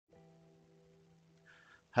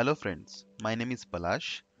Hello friends, my name is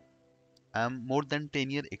Palash. I am more than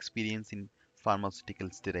 10 year experience in pharmaceutical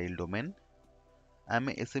sterile domain. I am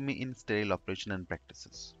a SME in sterile operation and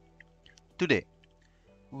practices. Today,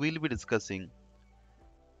 we will be discussing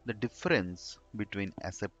the difference between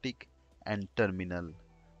aseptic and terminal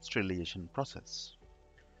sterilization process.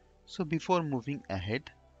 So before moving ahead,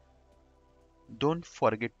 don't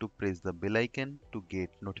forget to press the bell icon to get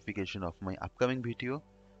notification of my upcoming video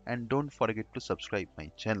and don't forget to subscribe my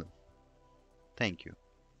channel. Thank you.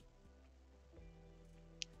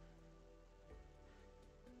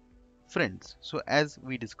 Friends, so as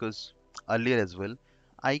we discussed earlier as well,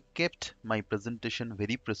 I kept my presentation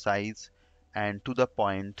very precise and to the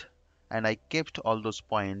point, and I kept all those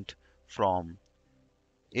points from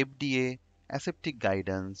FDA Aseptic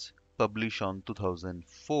Guidance published on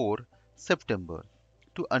 2004 September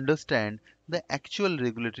to understand the actual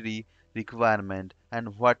regulatory requirement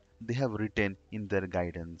and what they have written in their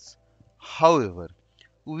guidance. However,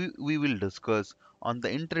 we will discuss on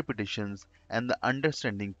the interpretations and the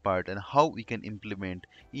understanding part and how we can implement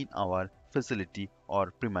in our facility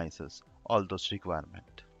or premises all those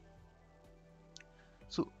requirements.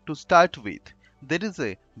 So to start with, there is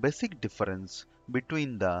a basic difference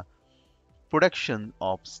between the production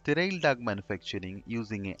of sterile drug manufacturing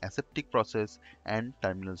using a aseptic process and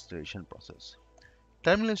terminal sterilization process.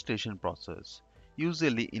 Terminal sterilization process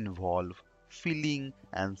usually involve filling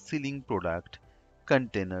and sealing product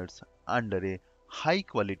containers under a high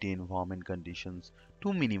quality environment conditions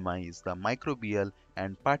to minimize the microbial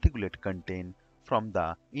and particulate content from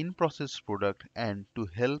the in-process product and to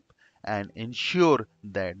help and ensure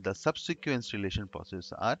that the subsequent sterilization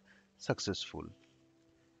process are successful.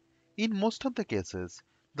 In most of the cases,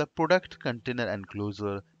 the product container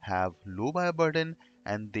enclosure have low bioburden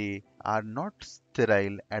and they are not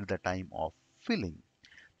sterile at the time of filling.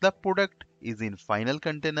 The product is in final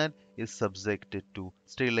container is subjected to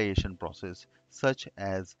sterilization process such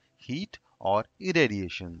as heat or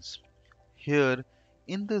irradiations. Here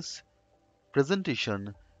in this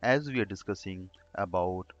presentation, as we are discussing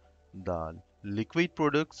about the liquid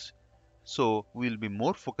products, so we'll be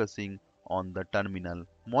more focusing on the terminal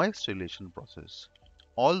moist sterilization process.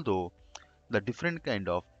 Although the different kind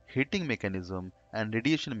of heating mechanism and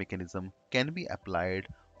radiation mechanism can be applied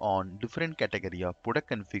on different category of product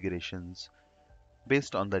configurations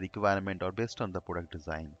based on the requirement or based on the product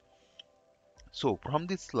design. So from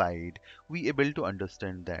this slide, we able to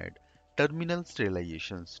understand that terminal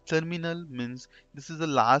sterilizations. Terminal means this is the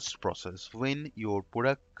last process when your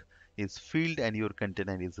product is filled and your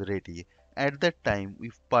container is ready. At that time, we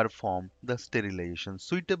perform the sterilization,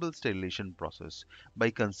 suitable sterilization process by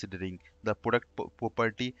considering the product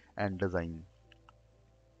property and design.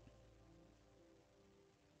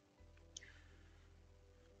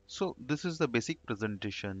 So this is the basic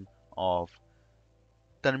presentation of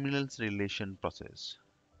terminal sterilization process.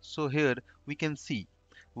 So here we can see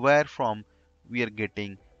where from we are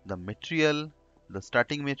getting the material, the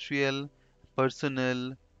starting material,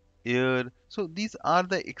 personnel, air. So these are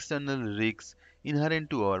the external risks inherent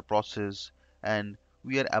to our process and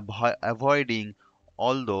we are avoiding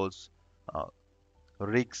all those uh,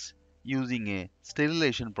 risks using a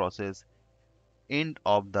sterilization process end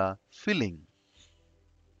of the filling.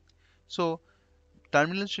 So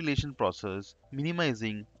terminal sterilization process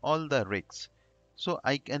minimizing all the risks. So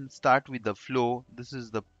I can start with the flow. This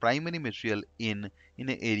is the primary material in an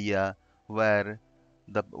area where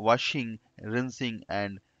the washing, rinsing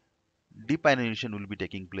and deionization will be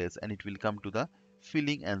taking place and it will come to the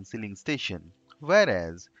filling and sealing station.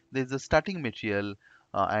 Whereas there is a starting material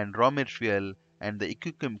and raw material and the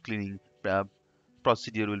equipment cleaning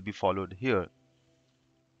procedure will be followed here.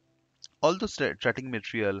 All the starting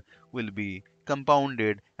material will be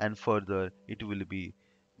compounded and further it will be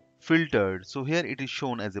filtered. So here it is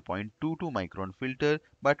shown as a 0.22 micron filter,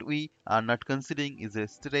 but we are not considering is a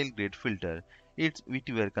sterile grade filter. It's which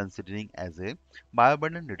we are considering as a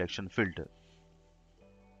bioburden reduction filter.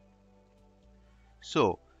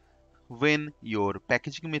 So when your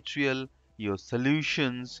packaging material, your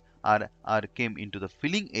solutions are came into the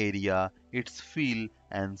filling area, it's fill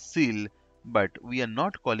and seal, but we are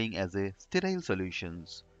not calling as a sterile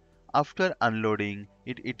solutions. After unloading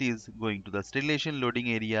it is going to the sterilization loading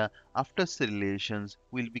area. After sterilizations,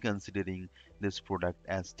 we'll be considering this product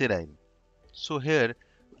as sterile. So here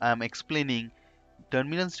I am explaining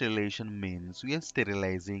terminal sterilization means we are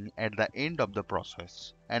sterilizing at the end of the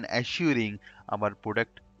process and assuring our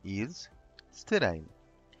product is sterile.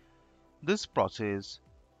 This process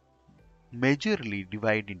majorly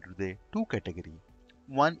divided into the two categories.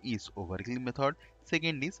 One is overkill method,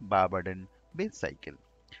 second is bioburden based cycle.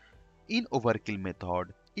 In overkill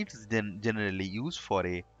method, It's generally used for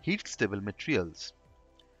a heat-stable materials.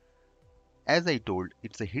 As I told,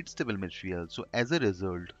 it's a heat-stable material, so as a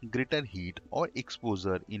result, greater heat or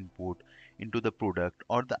exposure input into the product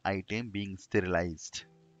or the item being sterilized.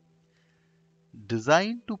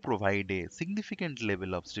 Designed to provide a significant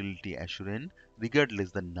level of sterility assurance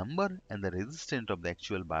regardless the number and the resistance of the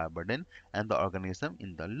actual bioburden and the organism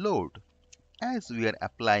in the load. As we are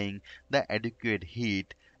applying the adequate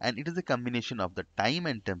heat, and it is a combination of the time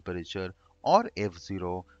and temperature or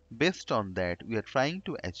F0. Based on that, we are trying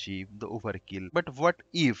to achieve the overkill. But what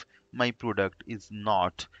if my product is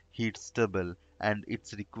not heat stable and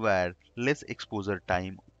it's require less exposure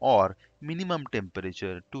time or minimum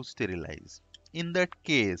temperature to sterilize? In that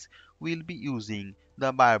case, we'll be using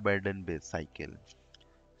the bioburden based cycle.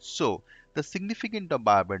 So the significance of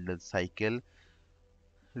bioburden cycle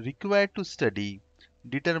required to study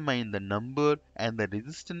determine the number and the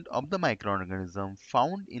resistance of the microorganism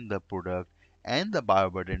found in the product and the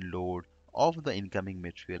bioburden load of the incoming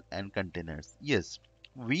material and containers. Yes,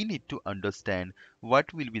 we need to understand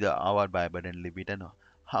what will be the our bioburden limit and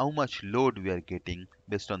how much load we are getting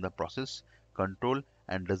based on the process, control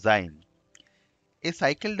and design. A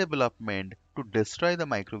cycle development to destroy the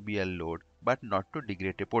microbial load but not to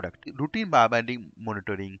degrade a product. Routine biobanking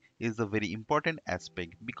monitoring is a very important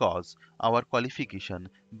aspect because our qualification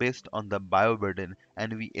based on the bioburden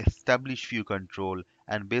and we establish few control,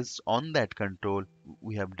 and based on that control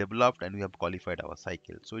we have developed and we have qualified our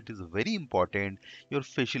cycle. So it is very important your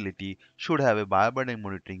facility should have a bioburden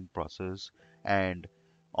monitoring process and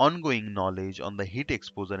ongoing knowledge on the heat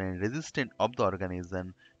exposure and resistance of the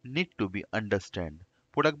organism need to be understood.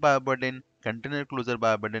 Product bioburden, container closure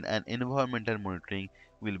bioburden, and environmental monitoring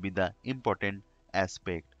will be the important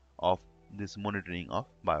aspect of this monitoring of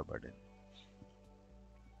bioburden.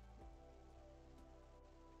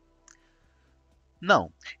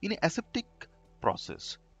 Now, in a aseptic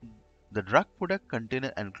process, the drug product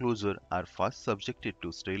container and closure are first subjected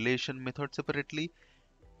to sterilization method separately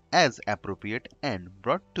as appropriate and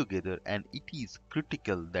brought together, and it is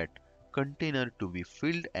critical that container to be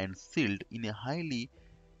filled and sealed in a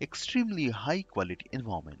extremely high quality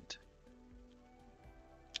environment.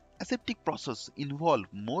 Aseptic process involve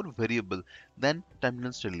more variable than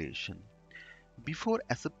terminal sterilization. Before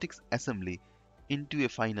aseptic assembly into a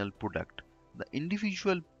final product, the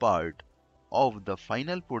individual part of the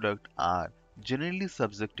final product are generally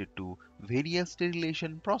subjected to various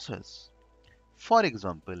sterilization process. For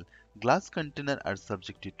example, glass containers are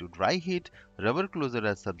subjected to dry heat, rubber closures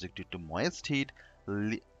are subjected to moist heat,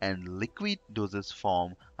 and liquid dosage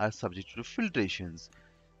form are subject to filtrations.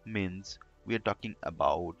 Means we are talking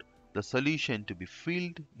about the solution to be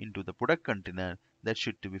filled into the product container that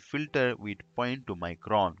should to be filtered with 0.2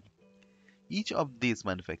 micron. Each of these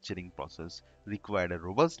manufacturing process required a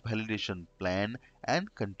robust validation plan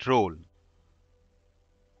and control.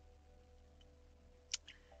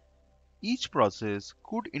 Each process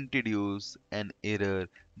could introduce an error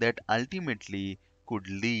that ultimately could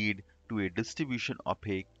lead to a distribution of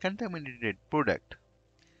a contaminated product.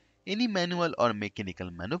 Any manual or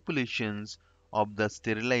mechanical manipulations of the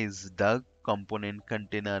sterilized drug component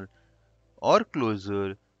container or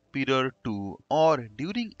closure prior to or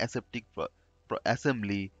during aseptic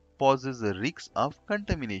assembly poses a risk of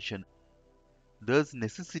contamination, thus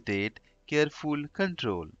necessitate careful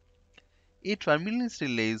control. A terminally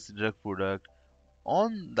sterilized drug product,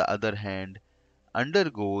 on the other hand,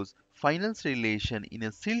 undergoes final sterilization in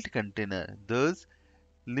a sealed container, thus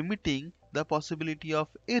limiting the possibility of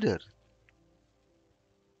error.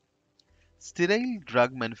 Sterile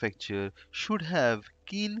drug manufacturer should have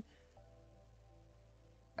keen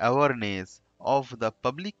awareness of the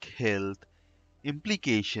public health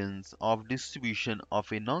implications of distribution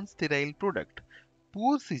of a non-sterile product.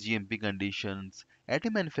 Poor CGMP conditions at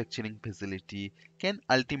a manufacturing facility can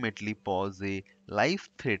ultimately pose a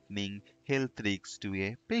life-threatening health risk to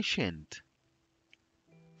a patient.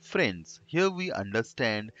 Friends, here we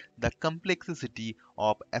understand the complexity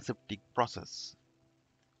of aseptic process,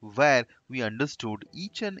 where we understood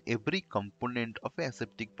each and every component of a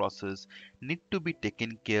aseptic process need to be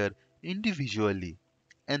taken care individually,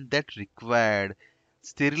 and that required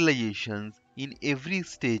sterilizations in every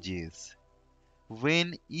stages.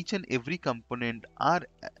 When each and every component are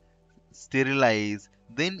sterilized,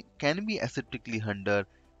 then can be aseptically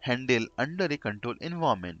handled under a controlled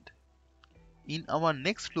environment. In our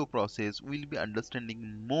next flow process, we'll be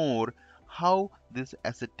understanding more how this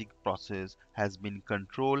aseptic process has been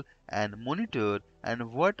controlled and monitored,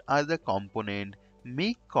 and what are the components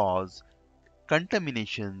may cause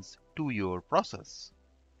contaminations to your process.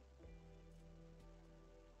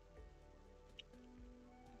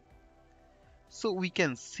 So we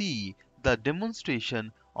can see the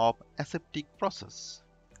demonstration of aseptic process.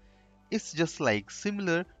 It's just like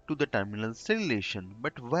similar to the terminal sterilization,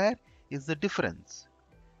 but where is the difference?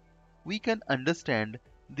 We can understand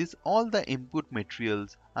this all the input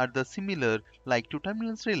materials are the similar like to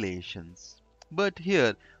terminal relations. But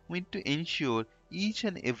here we need to ensure each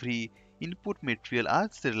and every input material are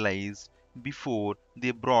sterilized before they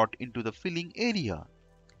brought into the filling area.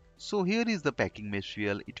 So here is the packing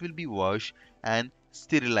material. It will be washed and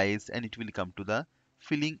sterilized and it will come to the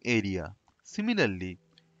filling area. Similarly,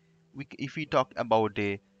 if we talk about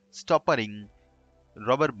a stoppering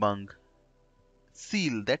rubber bung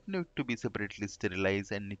seal that need to be separately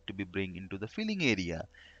sterilized and need to be bring into the filling area.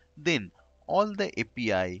 Then all the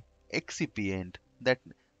API, excipient that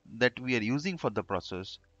we are using for the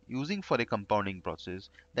process, using for a compounding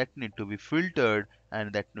process, that need to be filtered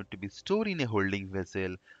and that need to be stored in a holding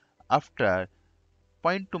vessel after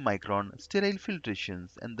 0.2 micron sterile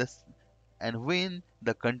filtrations and when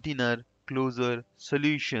the container closure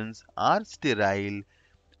solutions are sterile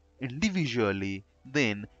individually,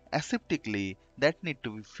 then aseptically that need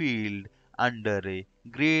to be filled under a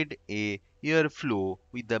grade A airflow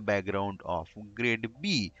with the background of grade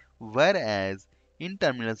B, whereas in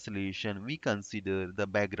terminal solution we consider the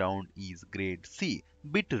background is grade C.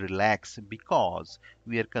 Bit relaxed because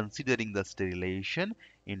we are considering the sterilization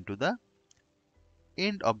into the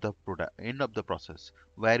end of the process,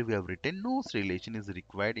 where we have written no sterilization is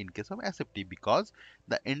required in case of aseptic because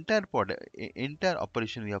the entire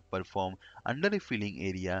operation we have performed under a filling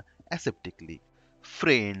area aseptically.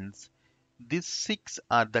 Friends, these six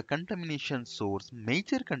are the contamination source,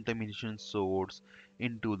 major contamination source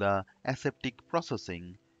into the aseptic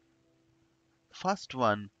processing. First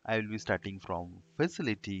one I will be starting from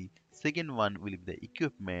facility, second one will be the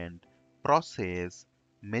equipment, process,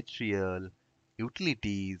 material,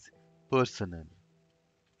 utilities, personnel.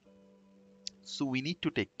 So we need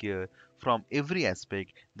to take care from every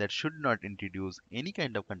aspect that should not introduce any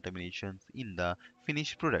kind of contaminations in the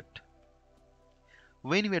finished product.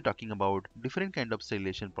 When we are talking about different kind of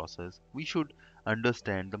sterilization process, we should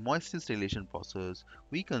understand the moisture sterilization process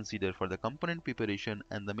we consider for the component preparation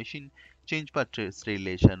and the machine change part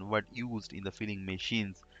sterilization what used in the filling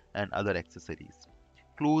machines and other accessories.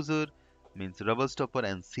 Closure means rubber stopper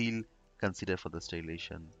and seal considered for the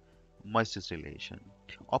sterilization. Moisture sterilization.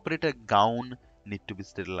 Operator gown need to be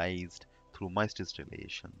sterilized through moisture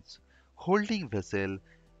sterilizations. Holding vessel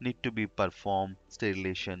need to be performed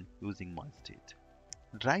sterilization using moisture.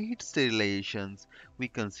 Right sterilizations we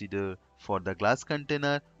consider for the glass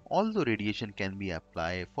container, although radiation can be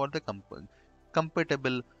applied for the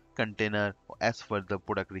compatible container as per the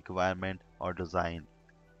product requirement or design.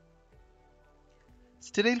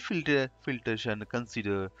 Sterile filtration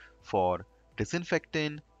consider for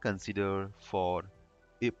disinfectant, consider for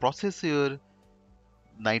a processor,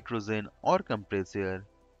 nitrogen or compressor,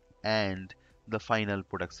 and the final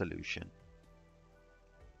product solution.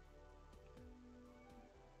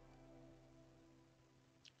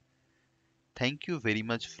 Thank you very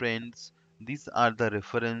much, friends. These are the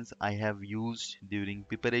reference I have used during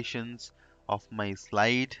preparations of my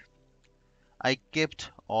slide. I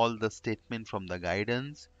kept all the statement from the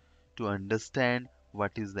guidance to understand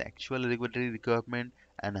what is the actual regulatory requirement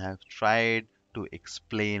and have tried to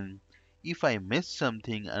explain. If I missed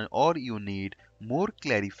something or you need more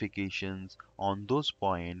clarifications on those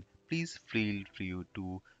points, please feel free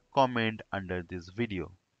to comment under this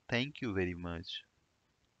video. Thank you very much.